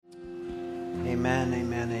Amen,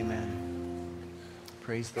 amen, amen.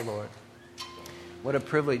 Praise the Lord. What a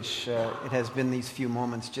privilege it has been these few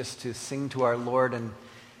moments just to sing to our Lord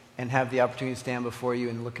and have the opportunity to stand before you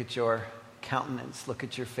and look at your countenance, look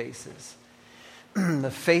at your faces. The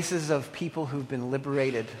faces of people who've been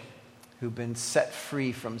liberated, who've been set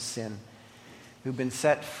free from sin, who've been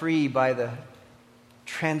set free by the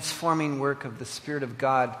transforming work of the Spirit of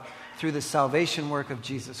God through the salvation work of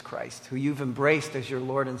Jesus Christ, who you've embraced as your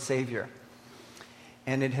Lord and Savior.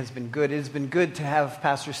 And it has been good. It has been good to have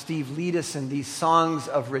Pastor Steve lead us in these songs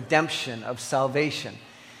of redemption, of salvation,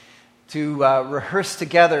 to rehearse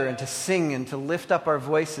together and to sing and to lift up our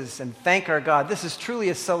voices and thank our God. This is truly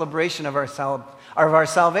a celebration of our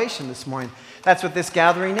salvation this morning. That's what this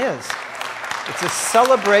gathering is. It's a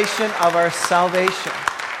celebration of our salvation.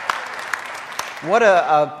 What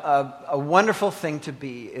a wonderful thing to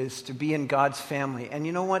be, is to be in God's family. And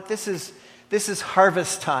you know what? This is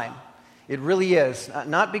harvest time. It really is.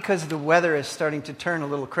 Not because the weather is starting to turn a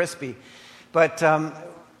little crispy, but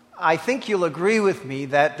I think you'll agree with me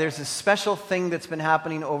that there's a special thing that's been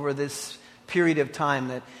happening over this period of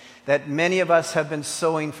time that many of us have been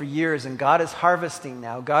sowing for years, and God is harvesting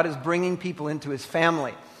now. God is bringing people into His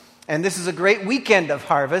family. And this is a great weekend of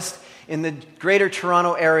harvest in the greater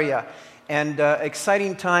Toronto area. And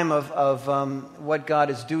exciting time of what God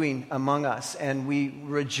is doing among us. And we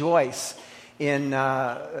rejoice in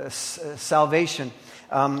salvation.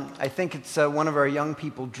 I think it's one of our young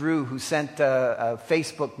people, Drew, who sent a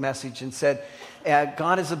Facebook message and said,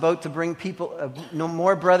 God is about to bring people,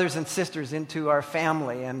 more brothers and sisters into our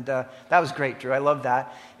family. And that was great, Drew. I love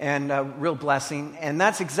that. And a real blessing. And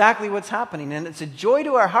that's exactly what's happening. And it's a joy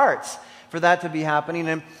to our hearts for that to be happening.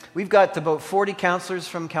 And we've got about 40 counselors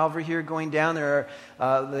from Calvary here going down. There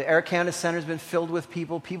are, the Air Canada Centre has been filled with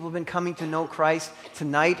people. People have been coming to know Christ.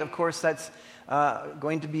 Tonight, of course, that's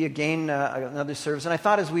going to be again another service. And I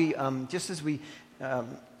thought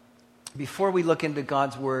before we look into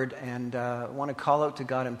God's Word, and I want to call out to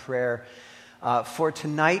God in prayer for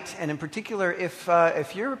tonight, and in particular,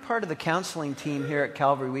 if you're a part of the counseling team here at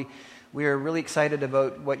Calvary, we are really excited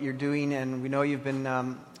about what you're doing, and we know you've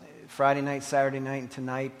been Friday night, Saturday night, and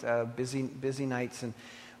tonight, busy nights, and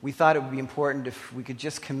we thought it would be important if we could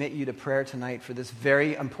just commit you to prayer tonight for this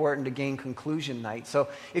very important, again, conclusion night. So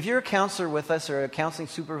if you're a counselor with us or a counseling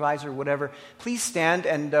supervisor or whatever, please stand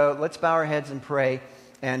and let's bow our heads and pray,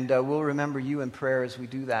 and we'll remember you in prayer as we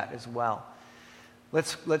do that as well.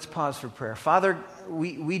 Let's pause for prayer. Father,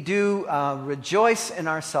 we do rejoice in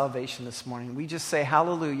our salvation this morning. We just say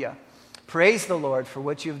hallelujah. Praise the Lord for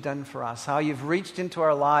what you've done for us, how you've reached into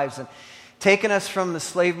our lives and taken us from the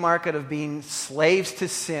slave market of being slaves to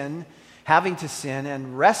sin, having to sin,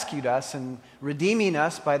 and rescued us and redeeming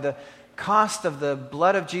us by the cost of the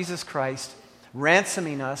blood of Jesus Christ,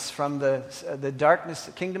 ransoming us from the darkness,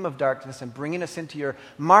 the kingdom of darkness, and bringing us into your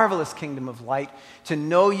marvelous kingdom of light, to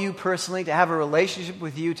know you personally, to have a relationship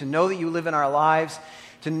with you, to know that you live in our lives,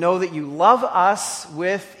 to know that you love us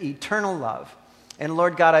with eternal love. And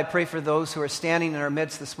Lord God, I pray for those who are standing in our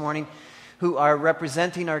midst this morning, who are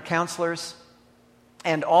representing our counselors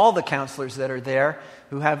and all the counselors that are there,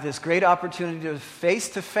 who have this great opportunity to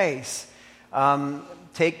face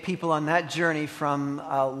take people on that journey from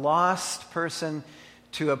a lost person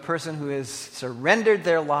to a person who has surrendered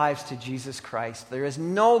their lives to Jesus Christ. There is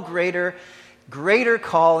no greater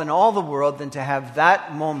call in all the world than to have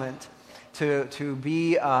that moment to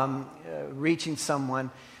be reaching someone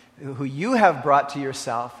who you have brought to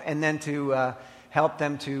yourself, and then to help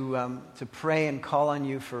them to pray and call on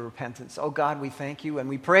you for repentance. Oh God, we thank you, and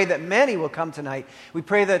we pray that many will come tonight. We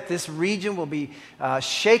pray that this region will be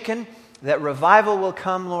shaken, that revival will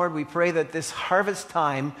come, Lord. We pray that this harvest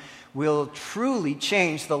time will truly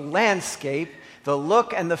change the landscape, the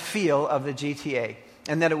look and the feel of the GTA,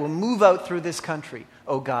 and that it will move out through this country,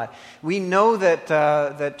 oh God. We know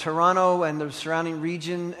that Toronto and the surrounding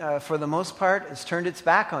region, for the most part, has turned its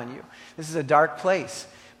back on you. This is a dark place.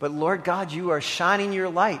 But Lord God, you are shining your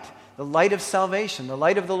light, the light of salvation, the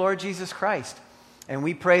light of the Lord Jesus Christ. And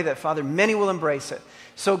we pray that, Father, many will embrace it.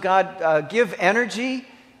 So God, give energy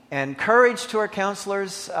and courage to our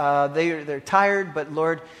counselors. They're tired, but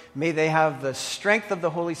Lord, may they have the strength of the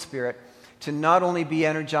Holy Spirit to not only be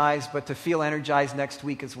energized, but to feel energized next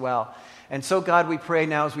week as well. And so God, we pray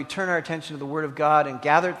now as we turn our attention to the Word of God and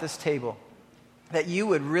gather at this table, that you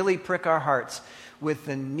would really prick our hearts with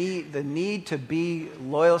the need to be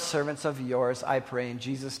loyal servants of yours, I pray in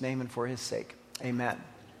Jesus' name and for his sake. Amen.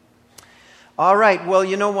 All right, well,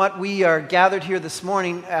 you know what? We are gathered here this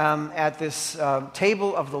morning at this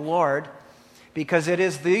table of the Lord because it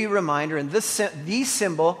is the reminder and the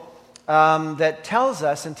symbol that tells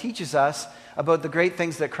us and teaches us about the great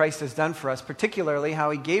things that Christ has done for us, particularly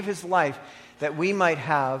how he gave his life that we might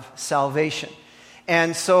have salvation.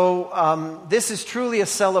 And so this is truly a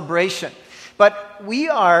celebration. But we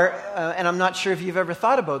are, and I'm not sure if you've ever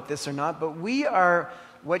thought about this or not, but we are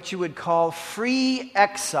what you would call free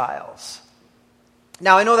exiles.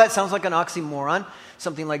 Now, I know that sounds like an oxymoron,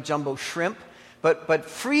 something like jumbo shrimp, but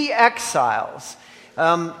free exiles.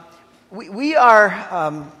 We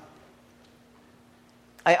are...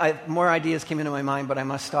 more ideas came into my mind, but I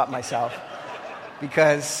must stop myself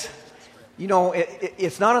because,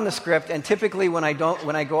 it's not on the script, and typically when I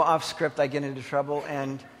go off script, I get into trouble.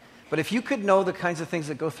 But if you could know the kinds of things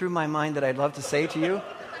that go through my mind that I'd love to say to you,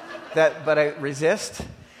 but I resist.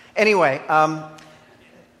 Anyway,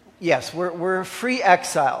 yes, we're free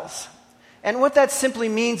exiles. And what that simply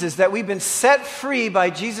means is that we've been set free by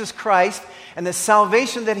Jesus Christ and the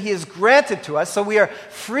salvation that he has granted to us. So we are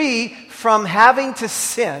free from having to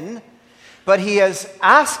sin, but he has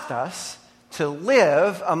asked us to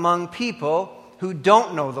live among people who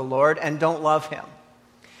don't know the Lord and don't love him.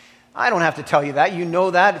 I don't have to tell you that. You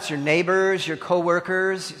know that. It's your neighbors, your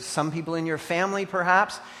coworkers, some people in your family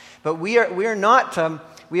perhaps. But we have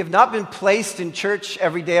not been placed in church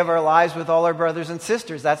every day of our lives with all our brothers and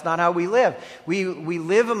sisters. That's not how we live. We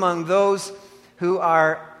live among those who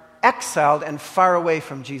are exiled and far away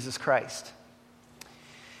from Jesus Christ.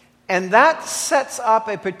 And that sets up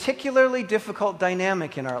a particularly difficult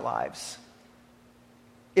dynamic in our lives.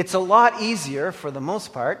 It's a lot easier, for the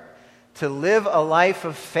most part, to live a life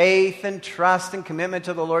of faith and trust and commitment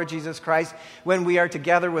to the Lord Jesus Christ when we are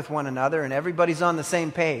together with one another and everybody's on the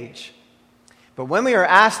same page. But when we are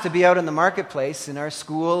asked to be out in the marketplace, in our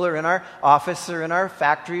school or in our office or in our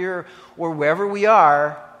factory or wherever we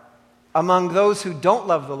are, among those who don't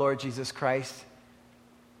love the Lord Jesus Christ,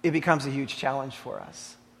 it becomes a huge challenge for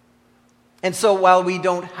us. And so while we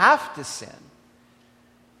don't have to sin,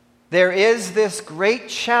 there is this great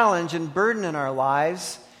challenge and burden in our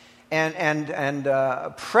lives and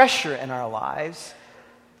pressure in our lives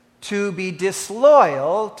to be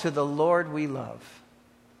disloyal to the Lord we love.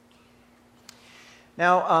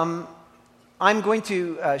 Now, I'm going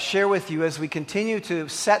to share with you as we continue to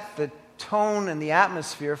set the tone and the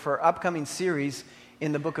atmosphere for our upcoming series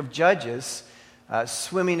in the book of Judges,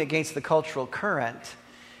 Swimming Against the Cultural Current.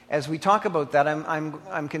 As we talk about that,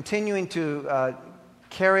 I'm continuing to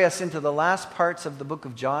carry us into the last parts of the book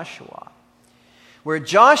of Joshua, where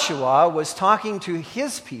Joshua was talking to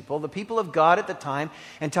his people, the people of God at the time,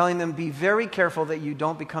 and telling them, be very careful that you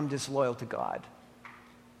don't become disloyal to God.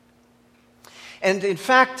 And in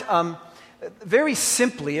fact, very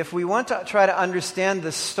simply, if we want to try to understand the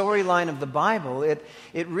storyline of the Bible, it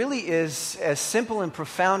really is as simple and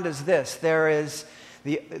profound as this. There is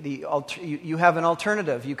you have an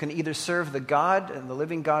alternative. You can either serve the God and the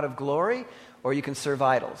living God of glory, or you can serve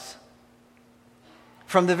idols.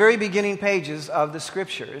 From the very beginning pages of the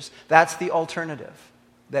Scriptures, that's the alternative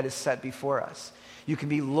that is set before us. You can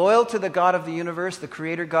be loyal to the God of the universe, the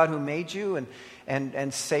Creator God who made you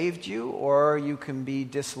and saved you, or you can be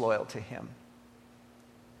disloyal to him.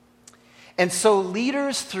 And so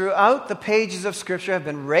leaders throughout the pages of Scripture have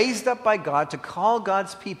been raised up by God to call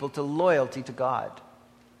God's people to loyalty to God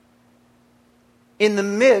in the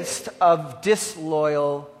midst of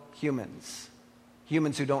disloyal humans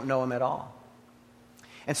who don't know him at all.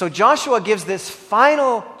 And so Joshua gives this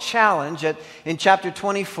final challenge in chapter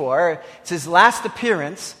 24. It's his last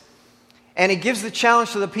appearance, and he gives the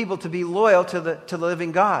challenge to the people to be loyal to the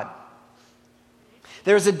living God.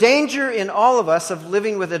 There's a danger in all of us of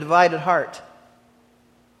living with a divided heart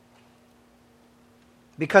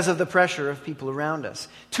because of the pressure of people around us.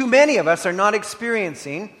 Too many of us are not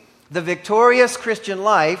experiencing the victorious Christian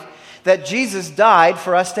life that Jesus died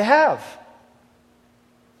for us to have.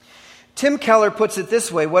 Tim Keller puts it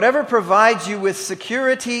this way: whatever provides you with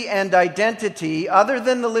security and identity other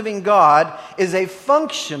than the living God is a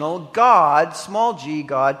functional God, small g,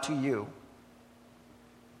 God to you.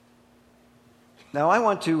 Now I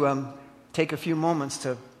want to take a few moments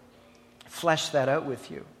to flesh that out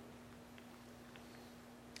with you.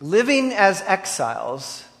 Living as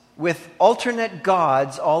exiles with alternate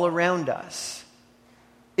gods all around us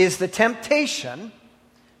is the temptation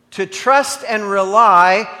to trust and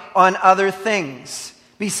rely on other things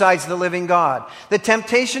besides the living God. The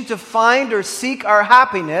temptation to find or seek our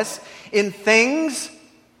happiness in things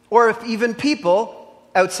or even people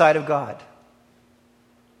outside of God.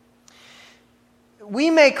 We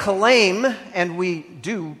may claim, and we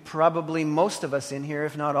do, probably most of us in here,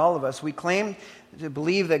 if not all of us, we claim to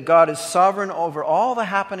believe that God is sovereign over all the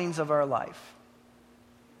happenings of our life.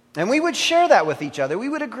 And we would share that with each other. We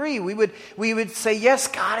would agree. We would say, yes,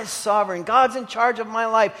 God is sovereign. God's in charge of my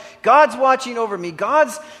life. God's watching over me.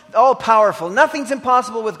 God's all-powerful. Nothing's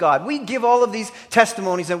impossible with God. We give all of these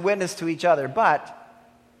testimonies and witness to each other. But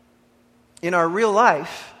in our real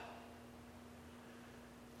life,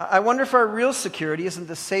 I wonder if our real security isn't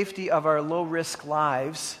the safety of our low-risk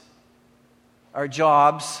lives, our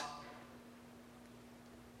jobs,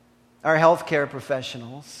 our healthcare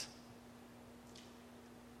professionals.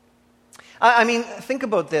 I mean, think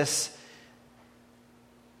about this.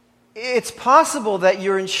 It's possible that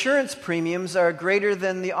your insurance premiums are greater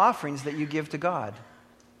than the offerings that you give to God.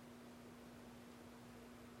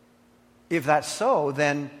 If that's so,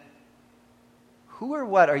 then who or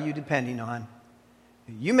what are you depending on?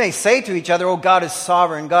 You may say to each other, oh, God is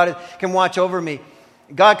sovereign. God can watch over me.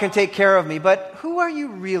 God can take care of me. But who are you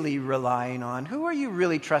really relying on? Who are you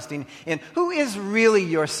really trusting in? Who is really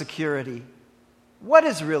your security? What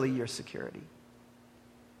is really your security?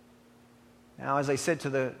 Now, as I said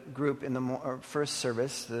to the group in the first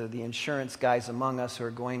service, the insurance guys among us who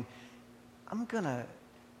are going, I'm gonna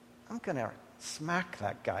smack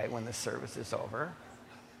that guy when the service is over.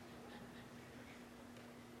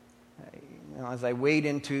 As I wade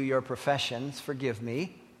into your professions, forgive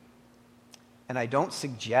me. And I don't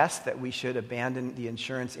suggest that we should abandon the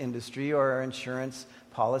insurance industry or our insurance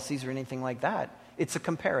policies or anything like that. It's a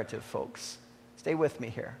comparative, folks. Stay with me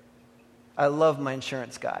here. I love my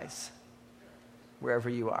insurance guys, wherever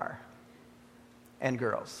you are, and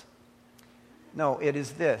girls. No, it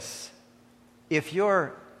is this. If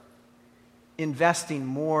you're investing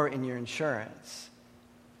more in your insurance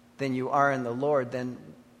than you are in the Lord, then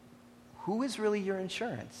who is really your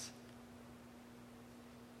insurance?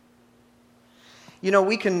 You know,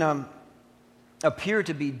 we can appear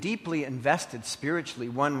to be deeply invested spiritually,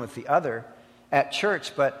 one with the other, at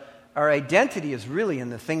church, but our identity is really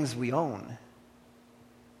in the things we own.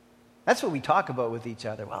 That's what we talk about with each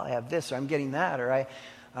other. Well, I have this, or I'm getting that, or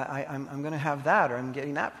I'm going to have that, or I'm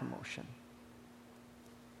getting that promotion.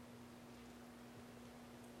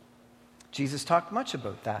 Jesus talked much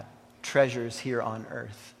about that. Treasures here on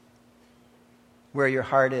earth, where your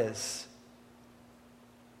heart is.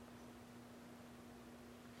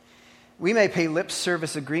 We may pay lip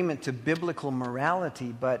service agreement to biblical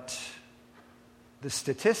morality, but the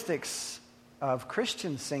statistics of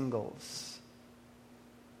Christian singles,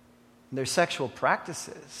 their sexual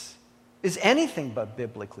practices, is anything but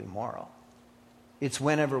biblically moral. It's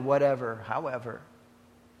whenever, whatever, however.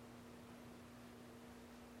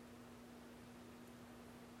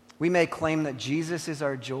 We may claim that Jesus is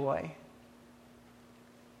our joy,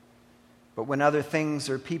 but when other things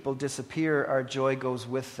or people disappear, our joy goes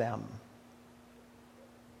with them.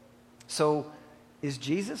 So, is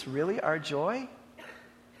Jesus really our joy?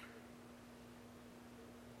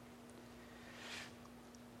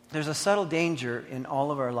 There's a subtle danger in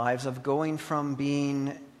all of our lives of going from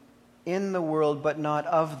being in the world but not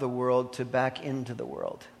of the world to back into the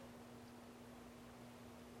world.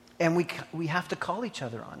 And we have to call each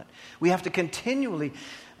other on it. We have to continually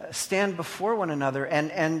stand before one another,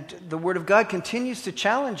 and the Word of God continues to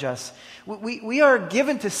challenge us. We are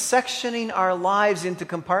given to sectioning our lives into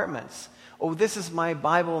compartments. Oh, this is my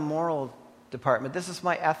Bible and moral department. This is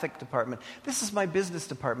my ethic department. This is my business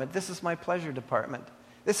department. This is my pleasure department.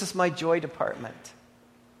 This is my joy department.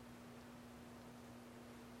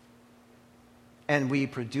 And we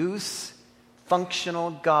produce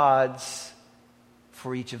functional gods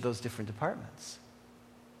for each of those different departments.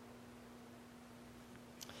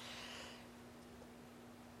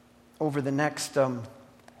 Over the next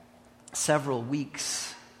several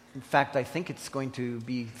weeks, in fact, I think it's going to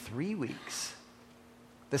be 3 weeks,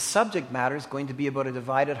 the subject matter is going to be about a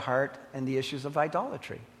divided heart and the issues of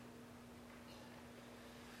idolatry.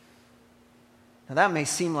 Now, that may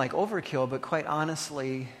seem like overkill, but quite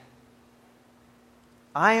honestly,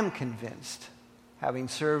 I am convinced, having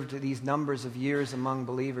served these numbers of years among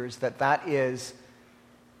believers, that that is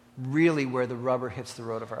really where the rubber hits the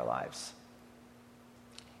road of our lives.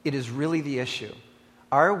 It is really the issue.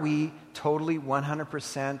 Are we totally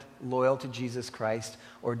 100% loyal to Jesus Christ,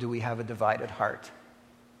 or do we have a divided heart?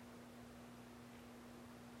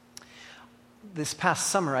 This past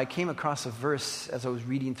summer, I came across a verse as I was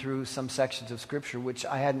reading through some sections of Scripture, which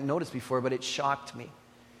I hadn't noticed before, but it shocked me.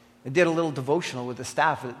 I did a little devotional with the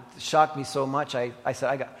staff. It shocked me so much, I said,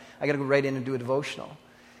 I got to go right in and do a devotional.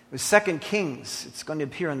 It was 2 Kings. It's going to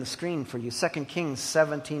appear on the screen for you. 2 Kings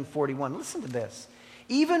 17:41. Listen to this.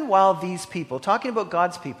 Even while these people, talking about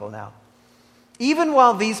God's people now, even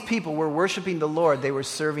while these people were worshiping the Lord, they were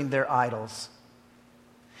serving their idols.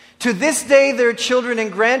 To this day, their children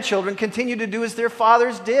and grandchildren continue to do as their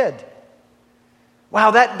fathers did.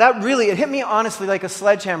 Wow, that really, it hit me honestly like a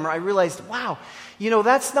sledgehammer. I realized, wow,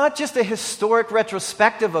 that's not just a historic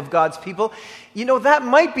retrospective of God's people. That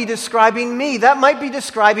might be describing me. That might be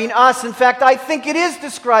describing us. In fact, I think it is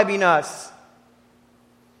describing us.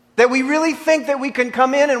 That we really think that we can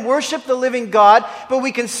come in and worship the living God, but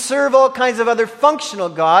we can serve all kinds of other functional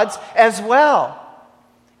gods as well.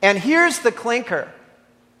 And here's the clinker.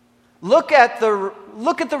 Look at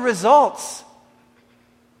the results.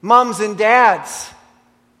 Moms and dads.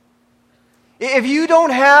 If you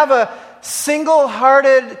don't have a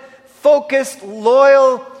single-hearted, focused,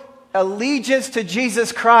 loyal allegiance to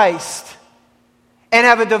Jesus Christ and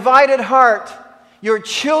have a divided heart, your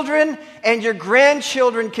children and your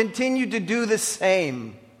grandchildren continue to do the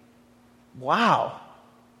same. Wow.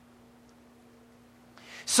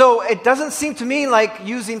 So it doesn't seem to me like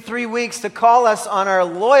using 3 weeks to call us on our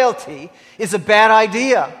loyalty is a bad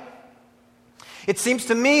idea. It seems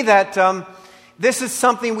to me that this is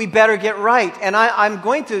something we better get right. And I'm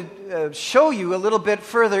going to show you a little bit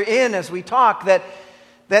further in as we talk that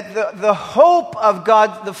the hope of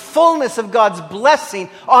God, the fullness of God's blessing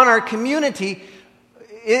on our community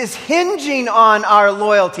is hinging on our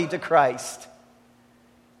loyalty to Christ.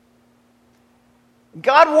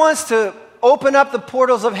 God wants to open up the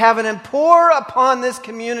portals of heaven and pour upon this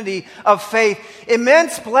community of faith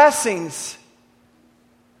immense blessings.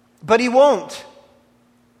 But He won't.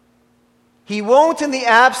 He won't in the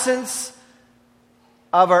absence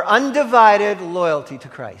of our undivided loyalty to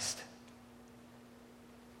Christ.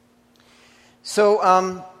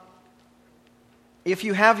 So, if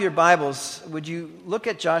you have your Bibles, would you look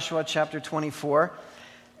at Joshua chapter 24?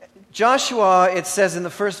 Joshua, it says in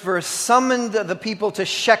the first verse, summoned the people to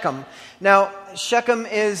Shechem. Now, Shechem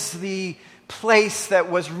is the place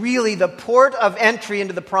that was really the port of entry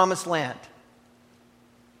into the promised land.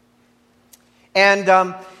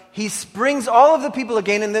 And he brings all of the people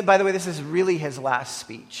again, and by the way, this is really his last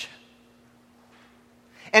speech.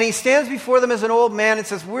 And he stands before them as an old man and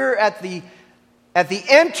says, we're at the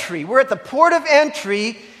entry, we're at the port of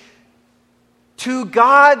entry to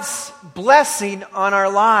God's blessing on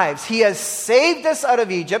our lives. He has saved us out of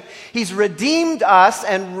Egypt. He's redeemed us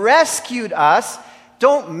and rescued us.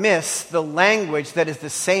 Don't miss the language that is the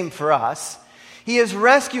same for us. He has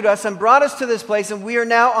rescued us and brought us to this place, and we are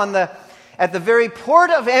now at the very port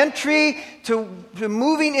of entry to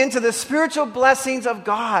moving into the spiritual blessings of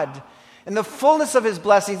God and the fullness of His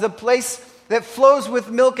blessings, the place that flows with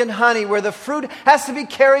milk and honey, where the fruit has to be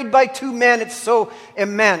carried by 2 men. It's so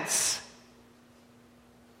immense.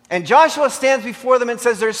 And Joshua stands before them and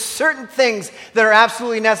says there's certain things that are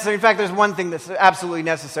absolutely necessary. In fact, there's one thing that's absolutely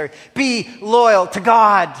necessary. Be loyal to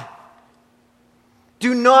God.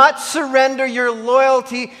 Do not surrender your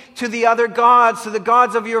loyalty to the other gods, to the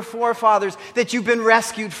gods of your forefathers that you've been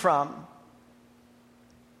rescued from.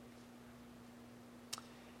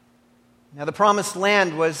 Now, the promised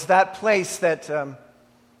land was that place that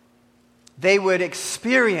they would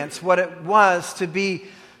experience what it was to be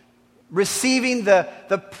receiving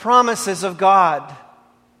the promises of God.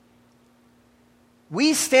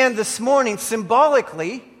 We stand this morning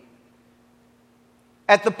symbolically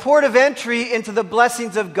at the port of entry into the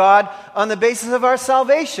blessings of God on the basis of our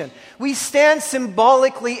salvation. We stand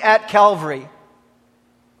symbolically at Calvary.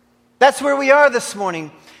 That's where we are this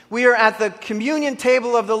morning. We are at the communion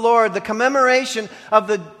table of the Lord, the commemoration of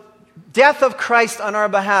the death of Christ on our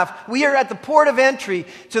behalf. We are at the port of entry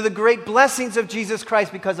to the great blessings of Jesus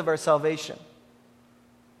Christ because of our salvation.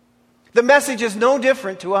 The message is no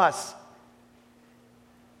different to us.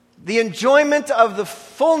 The enjoyment of the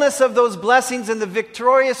fullness of those blessings in the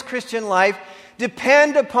victorious Christian life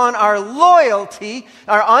depend upon our loyalty,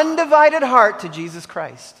 our undivided heart to Jesus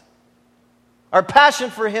Christ, our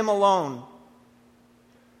passion for Him alone.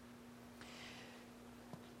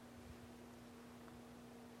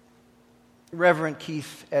 Reverend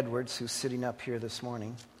Keith Edwards, who's sitting up here this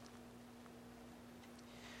morning,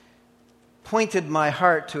 pointed my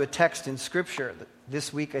heart to a text in Scripture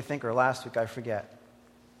this week, I think, or last week, I forget,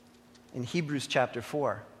 in Hebrews chapter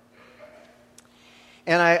 4.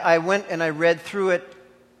 And I went and I read through it,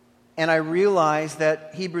 and I realized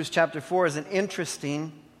that Hebrews chapter 4 is an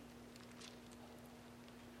interesting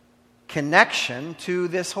connection to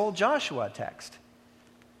this whole Joshua text.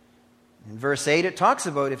 In verse 8, it talks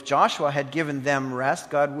about if Joshua had given them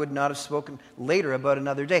rest, God would not have spoken later about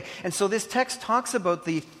another day. And so this text talks about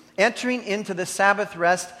the entering into the Sabbath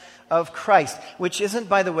rest of Christ, which isn't,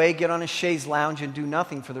 by the way, get on a chaise lounge and do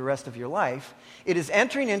nothing for the rest of your life. It is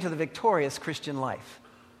entering into the victorious Christian life.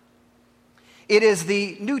 It is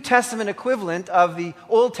the New Testament equivalent of the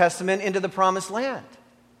Old Testament into the Promised Land.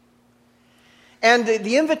 And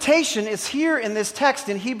the invitation is here in this text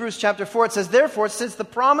in Hebrews chapter 4. It says, therefore, since the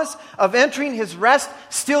promise of entering his rest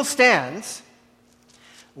still stands,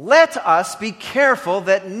 let us be careful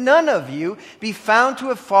that none of you be found to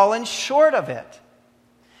have fallen short of it.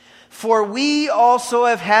 For we also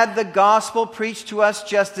have had the gospel preached to us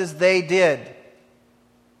just as they did.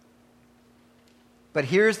 But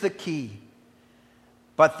here's the key.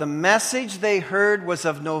 But the message they heard was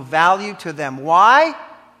of no value to them. Why?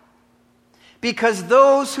 Because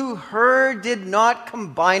those who heard did not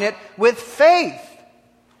combine it with faith.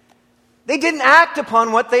 They didn't act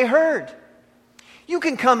upon what they heard. You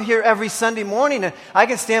can come here every Sunday morning and I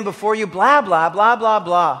can stand before you, blah, blah, blah, blah,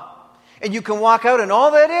 blah. And you can walk out and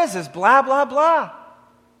all that is blah, blah, blah.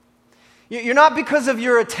 You're not, because of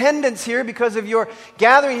your attendance here, because of your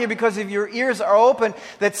gathering here, because of your ears are open,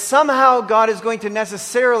 that somehow God is going to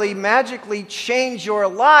necessarily magically change your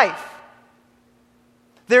life.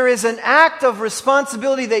 There is an act of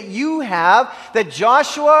responsibility that you have, that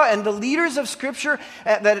Joshua and the leaders of Scripture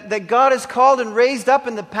that God has called and raised up,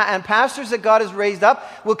 and pastors that God has raised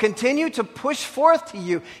up will continue to push forth to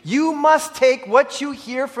you. You must take what you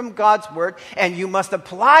hear from God's Word and you must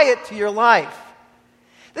apply it to your life.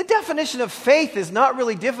 The definition of faith is not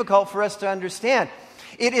really difficult for us to understand.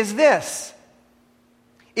 It is this.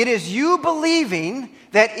 It is you believing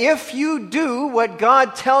that if you do what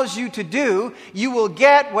God tells you to do, you will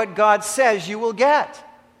get what God says you will get.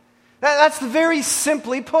 That's very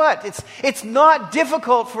simply put. It's not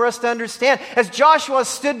difficult for us to understand. As Joshua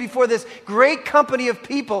stood before this great company of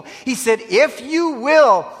people, he said, if you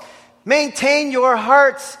will maintain your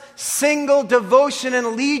heart's single devotion and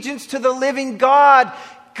allegiance to the living God,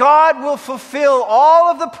 God will fulfill all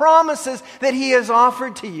of the promises that He has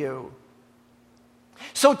offered to you.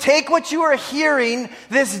 So take what you are hearing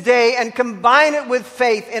this day and combine it with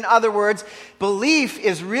faith. In other words, belief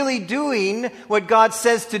is really doing what God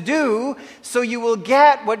says to do, so you will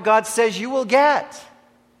get what God says you will get.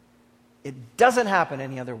 It doesn't happen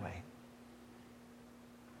any other way.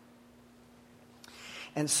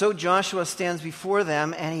 And so Joshua stands before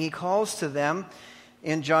them and he calls to them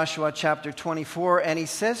in Joshua chapter 24, and he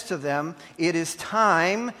says to them, it is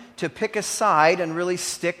time to pick a side and really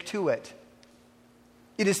stick to it.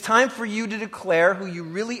 It is time for you to declare who you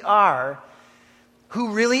really are,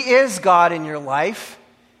 who really is God in your life,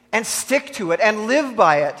 and stick to it and live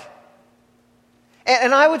by it.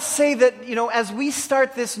 And I would say that, as we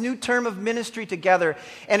start this new term of ministry together,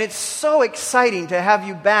 and it's so exciting to have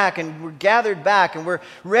you back, and we're gathered back, and we're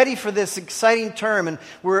ready for this exciting term, and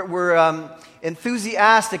we're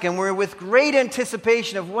enthusiastic, and we're with great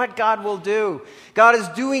anticipation of what God will do. God is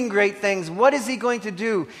doing great things. What is He going to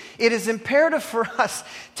do? It is imperative for us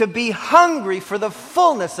to be hungry for the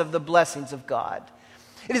fullness of the blessings of God.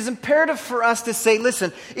 It is imperative for us to say,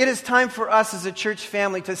 listen, it is time for us as a church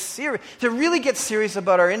family to really get serious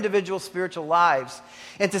about our individual spiritual lives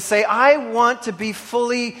and to say, I want to be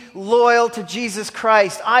fully loyal to Jesus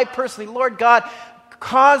Christ. I personally, Lord God,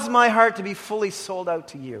 cause my heart to be fully sold out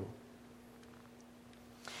to you.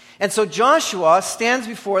 And so Joshua stands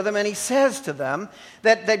before them and he says to them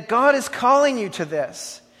that God is calling you to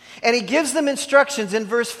this. And he gives them instructions in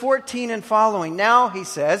verse 14 and following. Now, he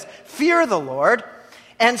says, fear the Lord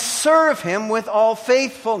and serve Him with all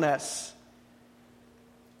faithfulness.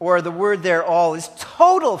 Or the word there, all, is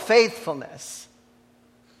total faithfulness.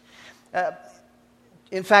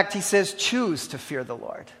 In fact, he says, choose to fear the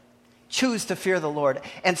Lord. Choose to fear the Lord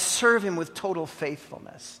and serve Him with total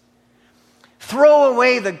faithfulness. Throw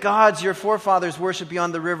away the gods your forefathers worshiped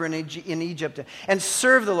beyond the river in Egypt and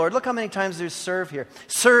serve the Lord. Look how many times there's serve here.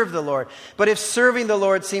 Serve the Lord. But if serving the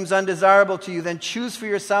Lord seems undesirable to you, then choose for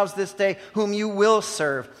yourselves this day whom you will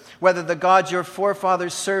serve, whether the gods your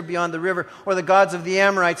forefathers served beyond the river or the gods of the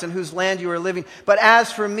Amorites in whose land you are living. But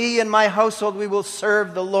as for me and my household, we will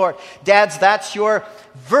serve the Lord. Dads, that's your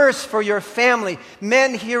verse for your family.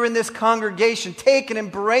 Men here in this congregation, take and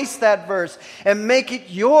embrace that verse and make it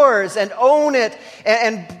yours and own it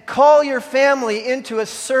and call your family into a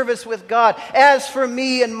service with God. As for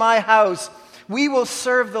me and my house, we will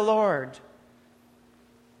serve the Lord.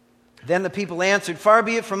 Then the people answered, far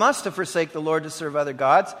be it from us to forsake the Lord to serve other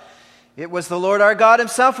gods. It was the Lord our God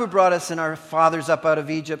Himself who brought us and our fathers up out of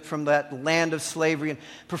Egypt from that land of slavery and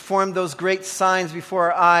performed those great signs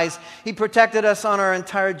before our eyes. He protected us on our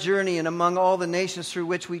entire journey and among all the nations through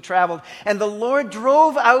which we traveled. And the Lord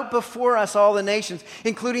drove out before us all the nations,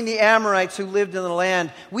 including the Amorites who lived in the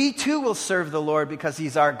land. We too will serve the Lord because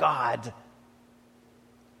He's our God.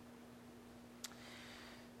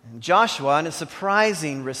 And Joshua, in a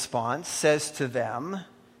surprising response, says to them,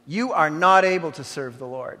 "You are not able to serve the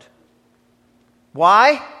Lord."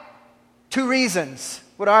 Why? 2 reasons.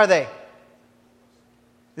 What are they?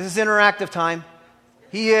 This is interactive time.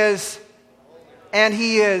 He is, and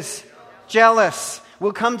he is jealous.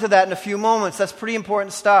 We'll come to that in a few moments. That's pretty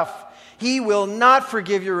important stuff. He will not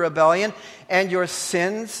forgive your rebellion and your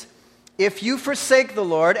sins. If you forsake the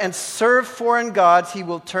Lord and serve foreign gods, he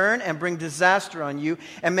will turn and bring disaster on you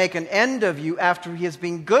and make an end of you after he has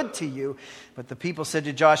been good to you. But the people said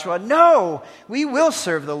to Joshua, "No, we will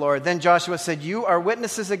serve the Lord." Then Joshua said, "You are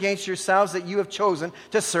witnesses against yourselves that you have chosen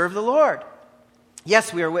to serve the Lord."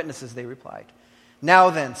 "Yes, we are witnesses," they replied.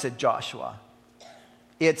 "Now then," said Joshua,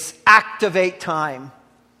 "it's activate time.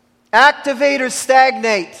 Activate or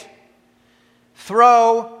stagnate.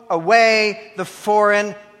 Throw away the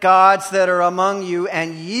foreign gods that are among you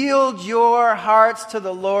and yield your hearts to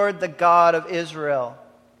the Lord, the God of Israel."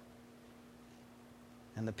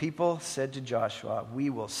 And the people said to Joshua, "We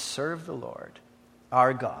will serve the Lord,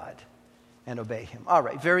 our God, and obey him." All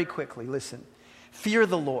right, very quickly, listen. Fear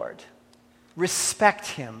the Lord. Respect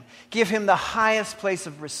him. Give him the highest place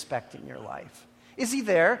of respect in your life. Is he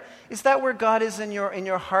there? Is that where God is in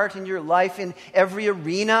your heart, in your life, in every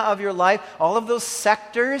arena of your life? All of those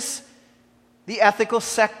sectors? The ethical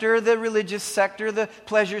sector, the religious sector, the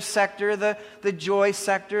pleasure sector, the joy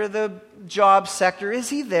sector, the job sector. Is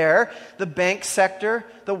he there? The bank sector,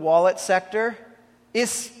 the wallet sector.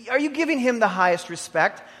 Are you giving him the highest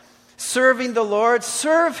respect? Serving the Lord,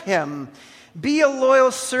 serve him. Be a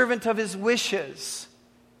loyal servant of his wishes.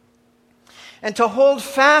 And to hold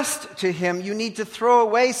fast to him, you need to throw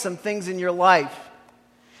away some things in your life.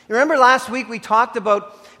 You remember last week we talked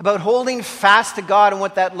about holding fast to God and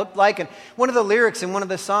what that looked like. And one of the lyrics in one of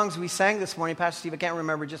the songs we sang this morning, Pastor Steve, I can't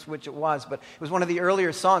remember just which it was, but it was one of the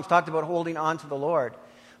earlier songs, talked about holding on to the Lord.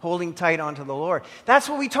 Holding tight onto the Lord. That's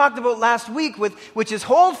what we talked about last week, which is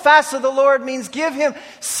hold fast to the Lord means give him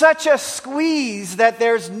such a squeeze that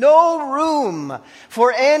there's no room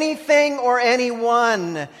for anything or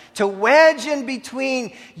anyone to wedge in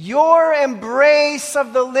between your embrace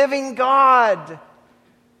of the living God.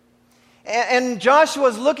 And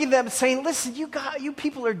Joshua's looking at them saying, "Listen, you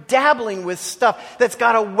people are dabbling with stuff that's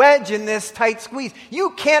got a wedge in this tight squeeze. You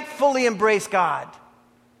can't fully embrace God."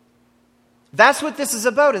 That's what this is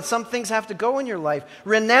about, and some things have to go in your life.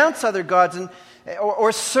 Renounce other gods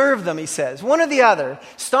or serve them, he says. One or the other.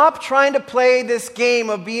 Stop trying to play this game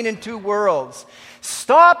of being in 2 worlds.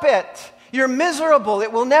 Stop it. You're miserable.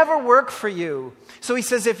 It will never work for you. So he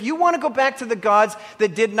says, if you want to go back to the gods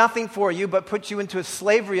that did nothing for you but put you into a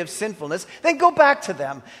slavery of sinfulness, then go back to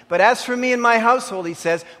them. But as for me and my household, he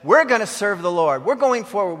says, we're going to serve the Lord. We're going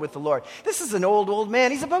forward with the Lord. This is an old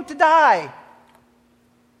man. He's about to die.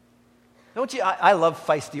 Don't you? I love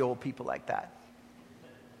feisty old people like that.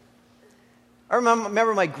 I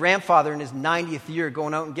remember my grandfather in his 90th year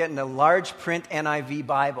going out and getting a large print NIV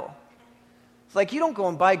Bible. It's like you don't go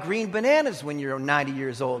and buy green bananas when you're 90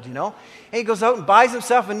 years old, you know. And he goes out and buys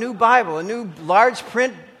himself a new Bible, a new large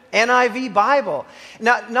print NIV Bible.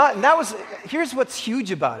 Here's what's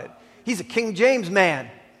huge about it. He's a King James man.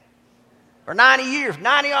 For 90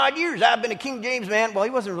 odd years, I've been a King James man. Well,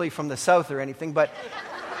 he wasn't really from the South or anything, but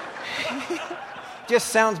just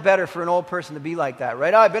sounds better for an old person to be like that,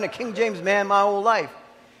 right? I've been a King James man my whole life.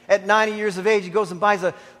 At 90 years of age, he goes and buys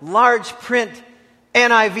a large print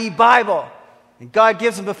NIV Bible. And God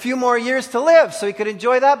gives him a few more years to live so he could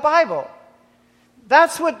enjoy that Bible.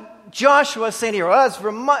 That's what Joshua is saying here. As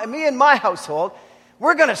for me and my household,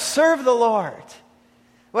 we're going to serve the Lord.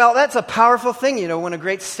 Well, that's a powerful thing, you know, when a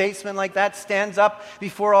great statesman like that stands up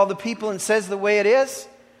before all the people and says the way it is.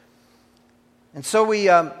 And so we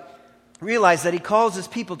realize that he calls his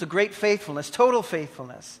people to great faithfulness, total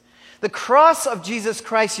faithfulness. The cross of Jesus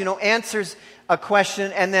Christ, you know, answers a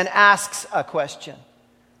question and then asks a question.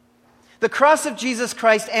 The cross of Jesus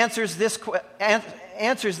Christ answers this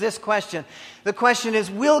question. The question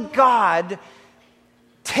is, will God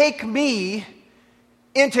take me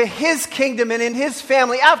into his kingdom and in his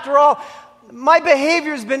family? After all, my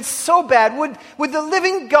behavior has been so bad. Would the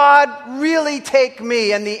living God really take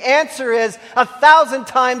me? And the answer is 1,000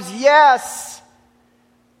 times yes.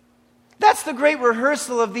 That's the great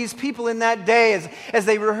rehearsal of these people in that day as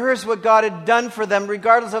they rehearse what God had done for them,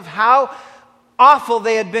 regardless of how awful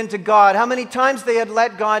they had been to God, how many times they had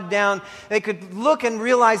let God down. They could look and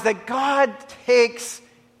realize that God takes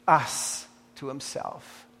us to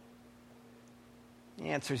himself. The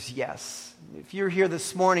answer is yes. If you're here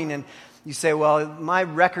this morning and you say, well, my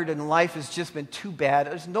record in life has just been too bad.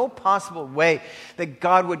 There's no possible way that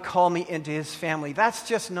God would call me into his family. That's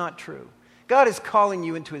just not true. God is calling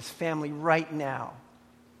you into his family right now.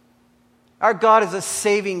 Our God is a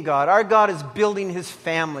saving God. Our God is building his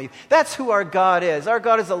family. That's who our God is. Our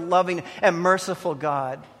God is a loving and merciful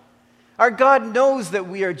God. Our God knows that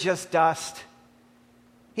we are just dust.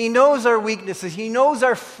 He knows our weaknesses. He knows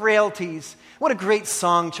our frailties. What a great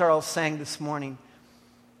song Charles sang this morning.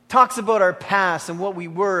 Talks about our past and what we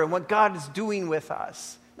were and what God is doing with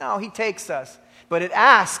us. No, he takes us. But it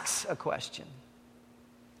asks a question.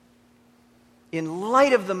 In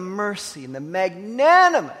light of the mercy and the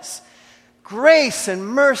magnanimous grace and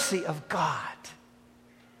mercy of God,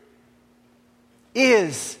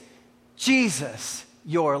 is Jesus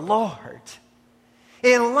your Lord?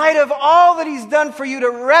 In light of all that he's done for you to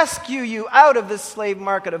rescue you out of the slave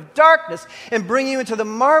market of darkness and bring you into the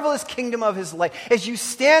marvelous kingdom of his light, as you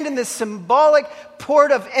stand in this symbolic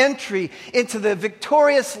port of entry into the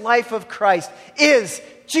victorious life of Christ, is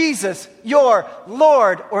Jesus your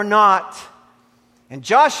Lord or not? And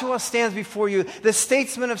Joshua stands before you, the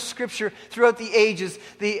statesmen of Scripture throughout the ages,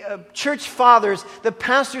 the church fathers, the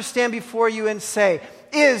pastors stand before you and say,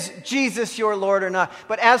 is Jesus your Lord or not?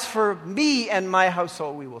 But as for me and my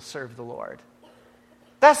household, we will serve the Lord.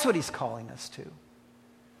 That's what he's calling us to.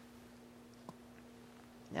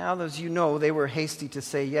 Now, as you know, they were hasty to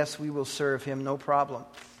say, yes, we will serve him, no problem.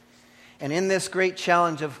 And in this great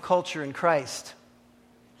challenge of culture in Christ,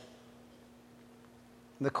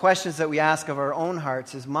 the questions that we ask of our own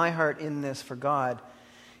hearts, is my heart in this for God?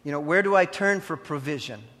 You know, where do I turn for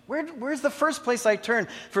provision? Where's the first place I turn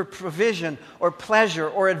for provision or pleasure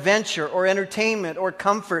or adventure or entertainment or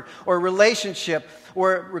comfort or relationship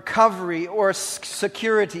or recovery or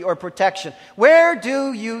security or protection? Where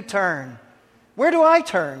do you turn? Where do I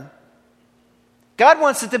turn? God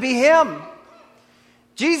wants it to be him.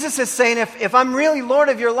 Jesus is saying, if I'm really Lord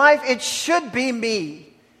of your life, it should be me.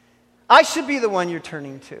 I should be the one you're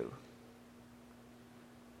turning to.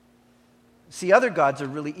 See, other gods are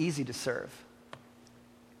really easy to serve.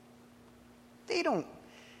 They don't,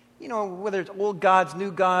 whether it's old gods,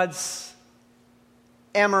 new gods,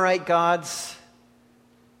 Amorite gods,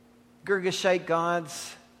 Girgashite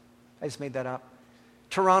gods, I just made that up,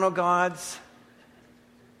 Toronto gods.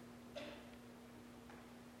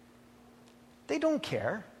 They don't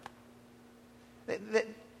care.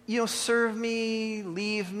 Serve me,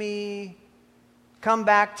 leave me, come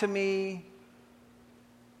back to me.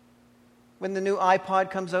 When the new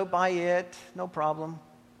iPod comes out, buy it, no problem.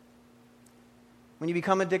 When you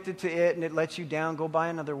become addicted to it and it lets you down, go buy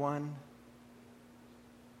another one.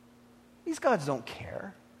 These gods don't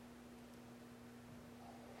care.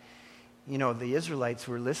 The Israelites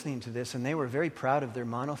were listening to this and they were very proud of their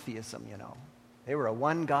monotheism, They were a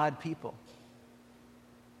one-God people.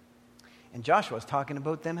 And Joshua was talking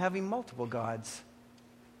about them having multiple gods.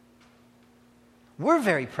 We're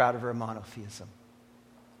very proud of our monotheism.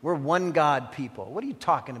 We're one God people. What are you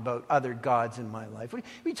talking about, other gods in my life? What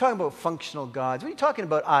are you talking about, functional gods? What are you talking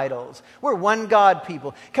about, idols? We're one God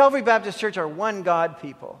people. Calvary Baptist Church are one God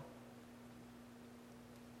people.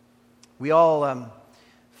 We all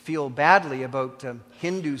feel badly about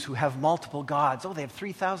Hindus who have multiple gods. Oh, they have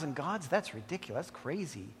 3,000 gods? That's ridiculous. That's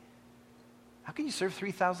crazy. How can you serve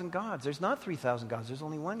 3,000 gods? There's not 3,000 gods. There's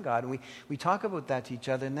only one God. And we talk about that to each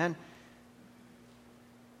other. And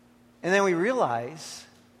then we realize,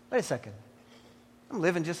 wait a second, I'm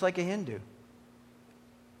living just like a Hindu.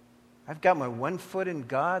 I've got my one foot in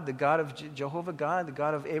God, the God of Jehovah God, the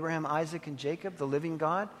God of Abraham, Isaac, and Jacob, the living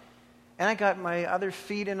God. And I got my other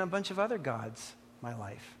feet in a bunch of other gods in my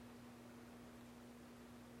life.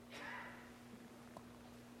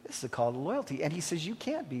 This is a call to loyalty. And he says you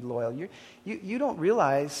can't be loyal. You don't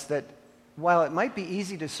realize that while it might be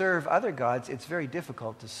easy to serve other gods, it's very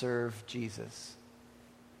difficult to serve Jesus.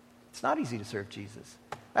 It's not easy to serve Jesus.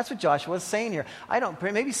 That's what Joshua is saying here.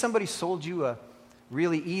 Maybe somebody sold you a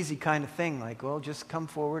really easy kind of thing, like, well, just come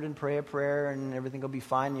forward and pray a prayer and everything will be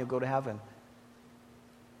fine and you'll go to heaven.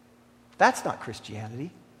 That's not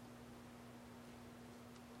Christianity.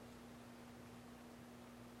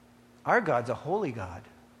 Our God's a holy God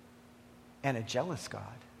and a jealous God.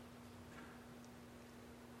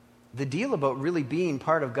 The deal about really being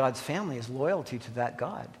part of God's family is loyalty to that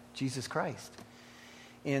God, Jesus Christ.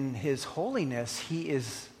 In his holiness, he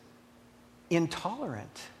is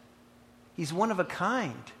intolerant. He's one of a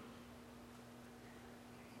kind.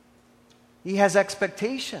 He has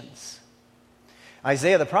expectations.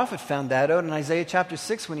 Isaiah the prophet found that out in Isaiah chapter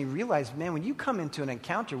 6 when he realized, man, when you come into an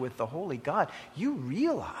encounter with the holy God, you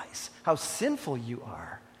realize how sinful you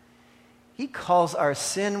are. He calls our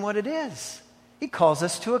sin what it is. He calls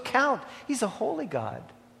us to account. He's a holy God.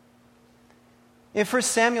 In 1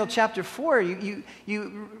 Samuel chapter 4,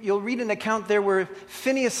 you'll read an account there where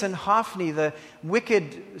Phinehas and Hophni, the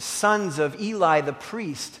wicked sons of Eli the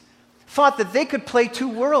priest, thought that they could play two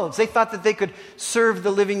worlds. They thought that they could serve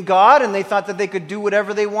the living God, and they thought that they could do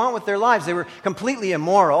whatever they want with their lives. They were completely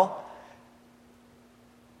immoral,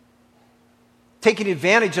 taking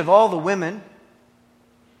advantage of all the women.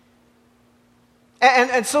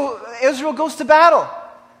 And so Israel goes to battle.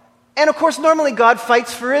 And of course, normally God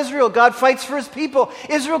fights for Israel. God fights for his people.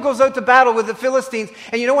 Israel goes out to battle with the Philistines.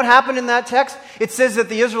 And you know what happened in that text? It says that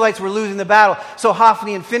the Israelites were losing the battle. So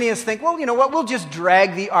Hophni and Phinehas think, well, you know what? We'll just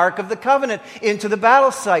drag the Ark of the Covenant into the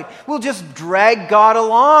battle site. We'll just drag God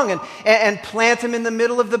along and plant him in the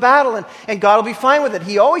middle of the battle. And God will be fine with it.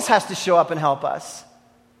 He always has to show up and help us.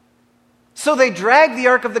 So they drag the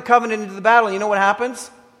Ark of the Covenant into the battle. And you know what happens?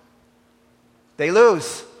 They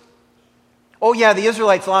lose. Oh yeah, the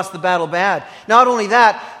Israelites lost the battle bad. Not only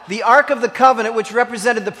that, the Ark of the Covenant, which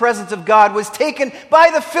represented the presence of God, was taken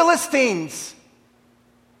by the Philistines.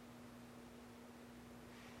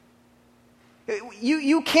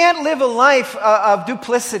 You can't live a life of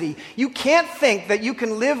duplicity. You can't think that you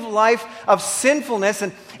can live life of sinfulness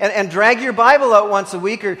and drag your Bible out once a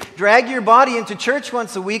week or drag your body into church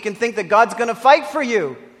once a week and think that God's going to fight for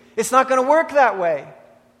you. It's not going to work that way.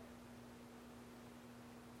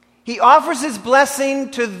 He offers his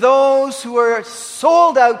blessing to those who are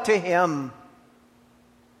sold out to him.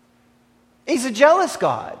 He's a jealous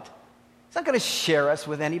God. He's not going to share us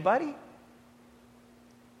with anybody. He's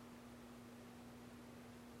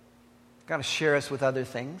got to share us with other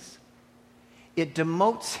things. It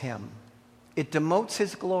demotes him. It demotes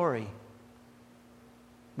his glory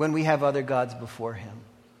when we have other gods before him.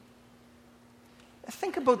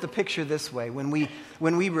 Think about the picture this way. When we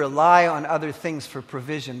rely on other things for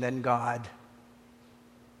provision than God.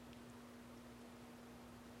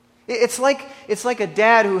 It's like a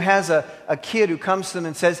dad who has a kid who comes to them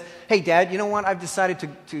and says, hey, Dad, you know what? I've decided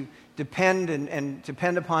to depend and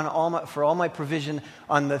depend upon all my provision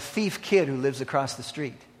on the thief kid who lives across the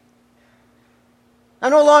street.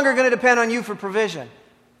 I'm no longer going to depend on you for provision.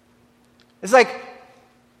 It's like,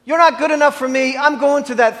 you're not good enough for me. I'm going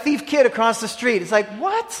to that thief kid across the street. It's like,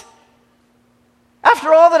 what?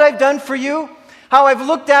 After all that I've done for you, how I've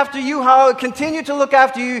looked after you, how I continue to look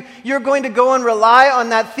after you, you're going to go and rely on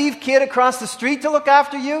that thief kid across the street to look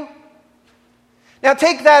after you? Now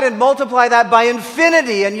take that and multiply that by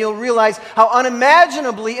infinity, and you'll realize how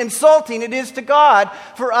unimaginably insulting it is to God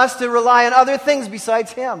for us to rely on other things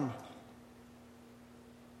besides him.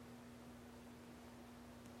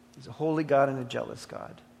 He's a holy God and a jealous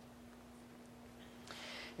God.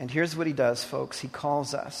 And here's what he does, folks. He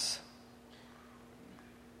calls us.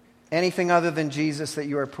 Anything other than Jesus that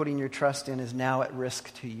you are putting your trust in is now at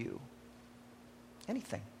risk to you.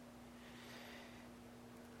 Anything.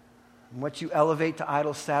 And what you elevate to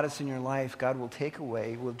idol status in your life, God will take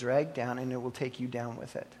away, will drag down, and it will take you down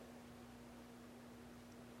with it.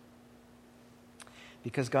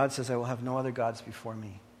 Because God says, I will have no other gods before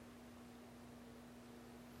me.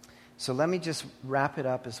 So let me just wrap it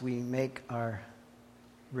up as we make our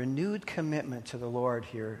renewed commitment to the Lord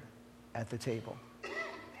here at the table.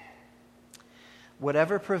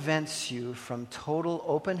 Whatever prevents you from total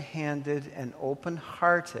open-handed and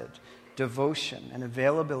open-hearted devotion and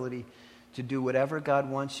availability to do whatever God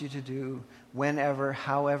wants you to do, whenever,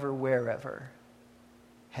 however, wherever,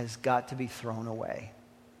 has got to be thrown away.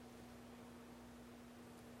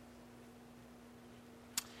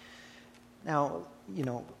 Now,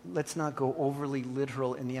 let's not go overly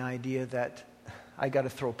literal in the idea that I got to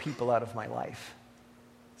throw people out of my life.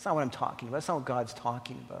 That's not what I'm talking about. That's not what God's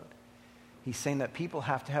talking about. He's saying that people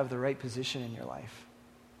have to have the right position in your life.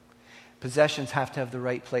 Possessions have to have the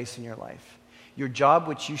right place in your life. Your job,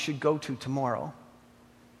 which you should go to tomorrow,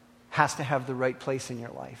 has to have the right place in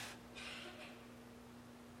your life.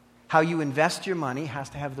 How you invest your money has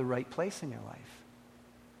to have the right place in your life.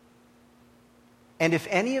 And if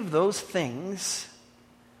any of those things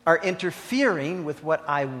are interfering with what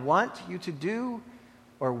I want you to do,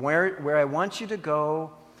 or where I want you to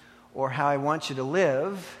go, or how I want you to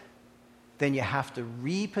live, then you have to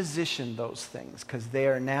reposition those things, because they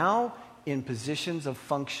are now in positions of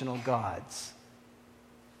functional gods.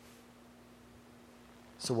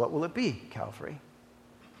 So what will it be, Calvary?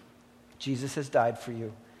 Jesus has died for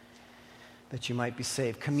you, that you might be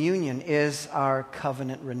saved. Communion is our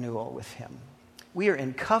covenant renewal with him. We are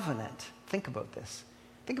in covenant. Think about this.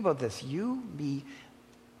 Think about this. You, me,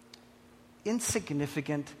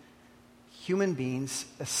 insignificant human beings,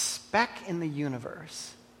 a speck in the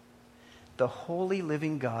universe, the holy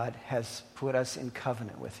living God has put us in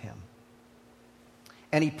covenant with him.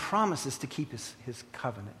 And he promises to keep his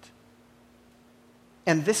covenant.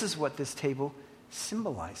 And this is what this table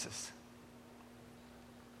symbolizes.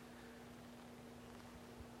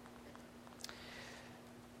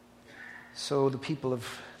 So the people of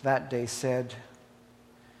that day said,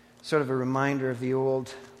 sort of a reminder of the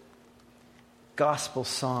old gospel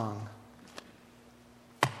song,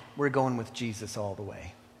 we're going with Jesus all the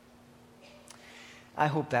way. I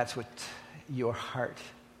hope that's what your heart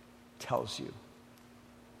tells you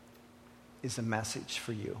is a message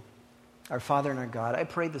for you. Our Father and our God, I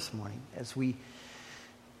pray this morning as we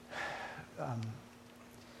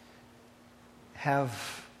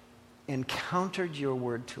have encountered your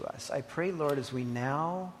word to us, I pray, Lord, as we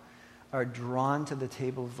now are drawn to the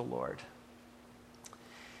table of the Lord,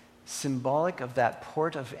 symbolic of that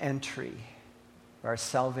port of entry, our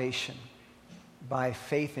salvation by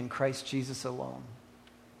faith in Christ Jesus alone,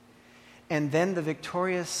 and then the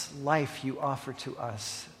victorious life you offer to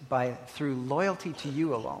us through loyalty to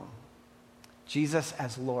you alone. Jesus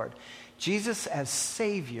as Lord. Jesus as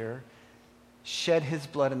Savior shed his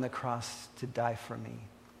blood on the cross to die for me.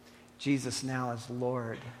 Jesus now as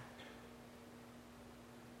Lord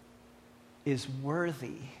is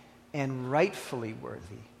worthy and rightfully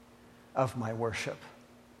worthy of my worship,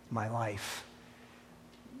 my life,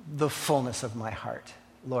 the fullness of my heart.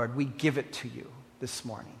 Lord, we give it to you this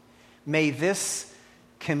morning. May this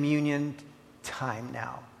communion time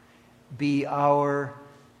now be our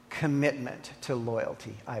commitment to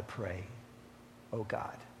loyalty, I pray, oh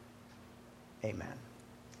God. Amen.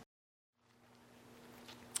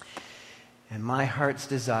 And my heart's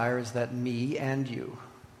desire is that me and you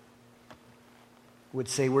would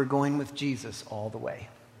say we're going with Jesus all the way.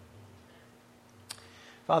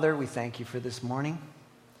 Father, we thank you for this morning.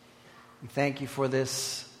 We thank you for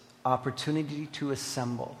this opportunity to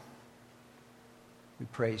assemble. We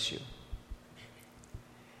praise you.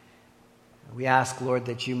 We ask, Lord,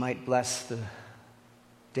 that you might bless the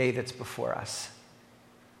day that's before us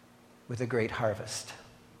with a great harvest.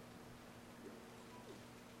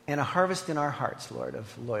 And a harvest in our hearts, Lord,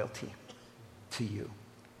 of loyalty to you.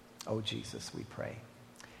 Oh, Jesus, we pray.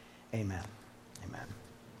 Amen. Amen.